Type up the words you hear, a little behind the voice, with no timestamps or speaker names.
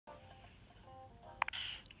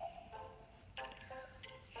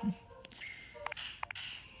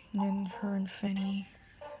And then her and Finny.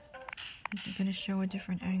 I'm gonna show a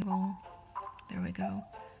different angle. There we go.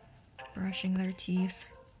 Brushing their teeth.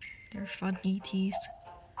 Their fuzzy teeth.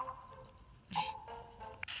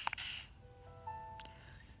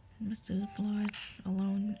 Mrs. Blood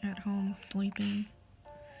alone at home sleeping.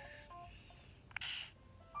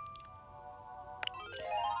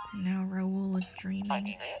 And now Raoul is dreaming.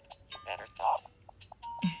 Finding it? You better stop.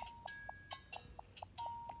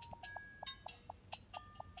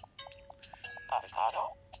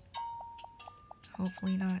 Avocado?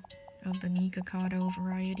 Hopefully not of the Nikocado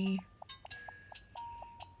variety.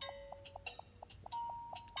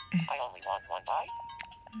 I only want one bite.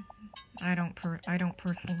 I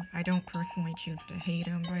don't personally choose to hate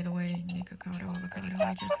him, by the way, Nikocado, avocado.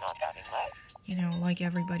 I just, Not having legs? you know, like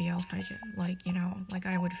everybody else, I just, like, you know, like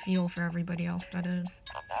I would feel for everybody else that is.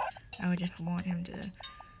 Come back. I would just want him to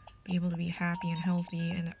be able to be happy and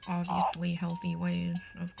healthy in obviously healthy ways,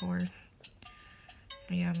 of course.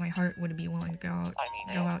 But yeah, my heart would be willing to go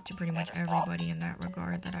out to pretty much everybody in that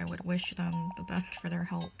regard, that I would wish them the best for their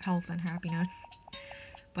health and happiness.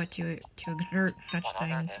 But to exert such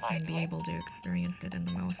things and be able to experience it in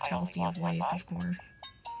the most healthy of ways, of course.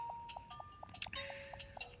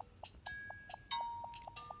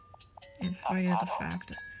 In spite of the fact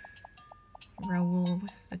that Raoul,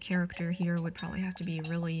 the character here, would probably have to be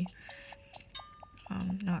really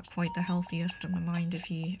not quite the healthiest in the mind if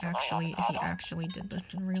he actually did this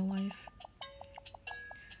in real life.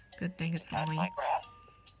 Good thing it's only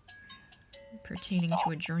pertaining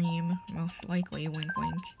to a dream, most likely, wink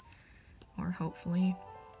wink, or hopefully.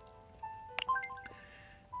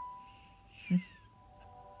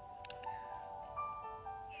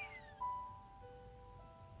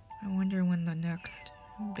 I wonder when the next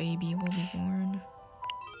baby will be born.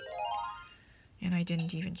 And I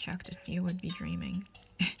didn't even check to see it would be dreaming.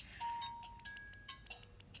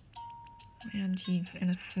 And he's in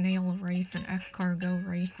a snail race, an escargot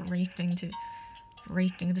race, racing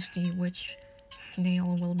to see which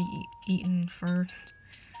snail will be eaten first,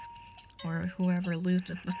 or whoever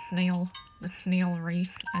loses the snail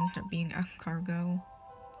race ends up being escargot.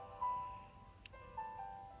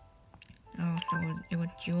 Oh, so it was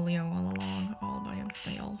Julio all along, all by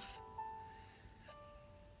himself.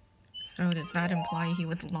 So does that imply he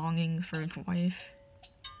was longing for his wife?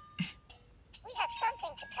 We have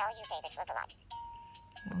something to tell you, David Littleton.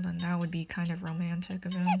 Well, then that would be kind of romantic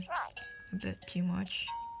of him. That's right. A bit too much.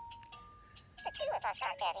 The two of us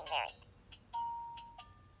are getting married.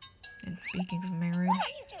 And speaking of marriage, What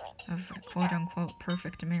are you doing? of quote-unquote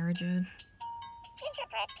perfect marriages,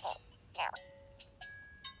 Gingerbread cake. No.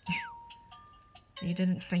 you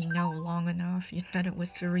didn't say no long enough. You said it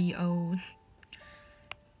with 3 O's.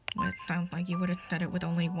 But it sounds like you would have said it with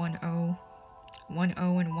only 1 O. 1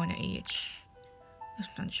 O and 1 H.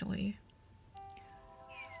 Essentially.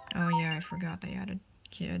 Oh yeah, I forgot they added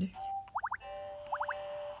kid.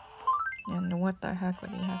 And what the heck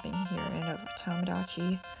would be happening here in a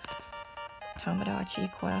Tomodachi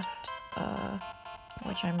quest,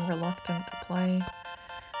 which I'm reluctant to play,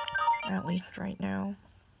 at least right now.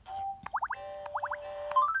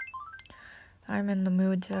 I'm in the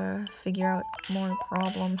mood to figure out more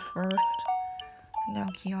problems first. Now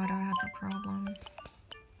Kyoto has a problem.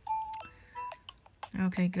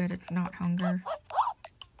 Okay, good, it's not hunger.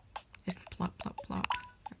 It's plop plop plop,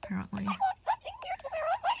 apparently. I want something weird to wear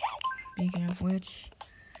on my head. Speaking of which,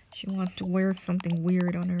 she wants to wear something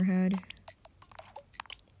weird on her head.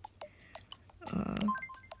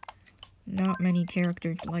 Not many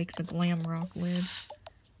characters like the glam rock lid.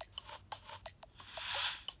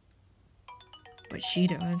 But she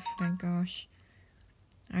does, thank gosh.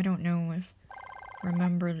 I don't know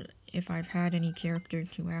if I've had any characters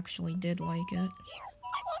who actually did like it. Here,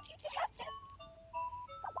 I want you to have this.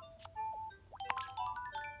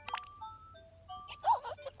 It's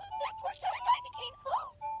almost a flute that Portia and I became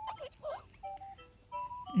close. A good flute.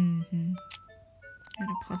 Mm-hmm. And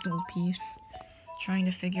a puzzle piece. Trying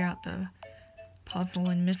to figure out the puzzle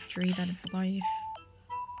and mystery that is life.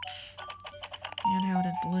 And how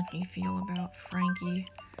does Lizzie feel about Frankie?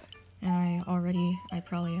 And I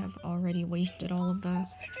probably have already wasted all of the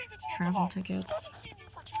travel tickets. I haven't seen you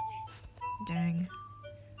for 2 weeks. Dang.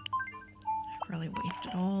 I probably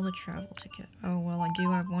wasted all the travel ticket. Oh, well, I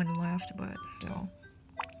do have one left, but still.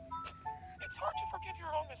 It's hard to forgive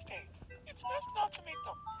your own mistakes. It's best not to make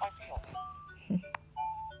them, I feel.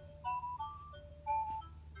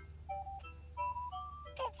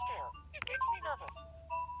 Don't stare. It makes me nervous.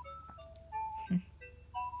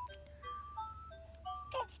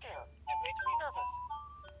 Don't stare. It makes me nervous.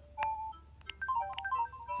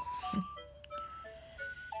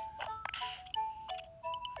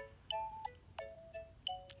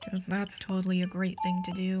 'Cause that's totally a great thing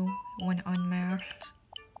to do when unmasked.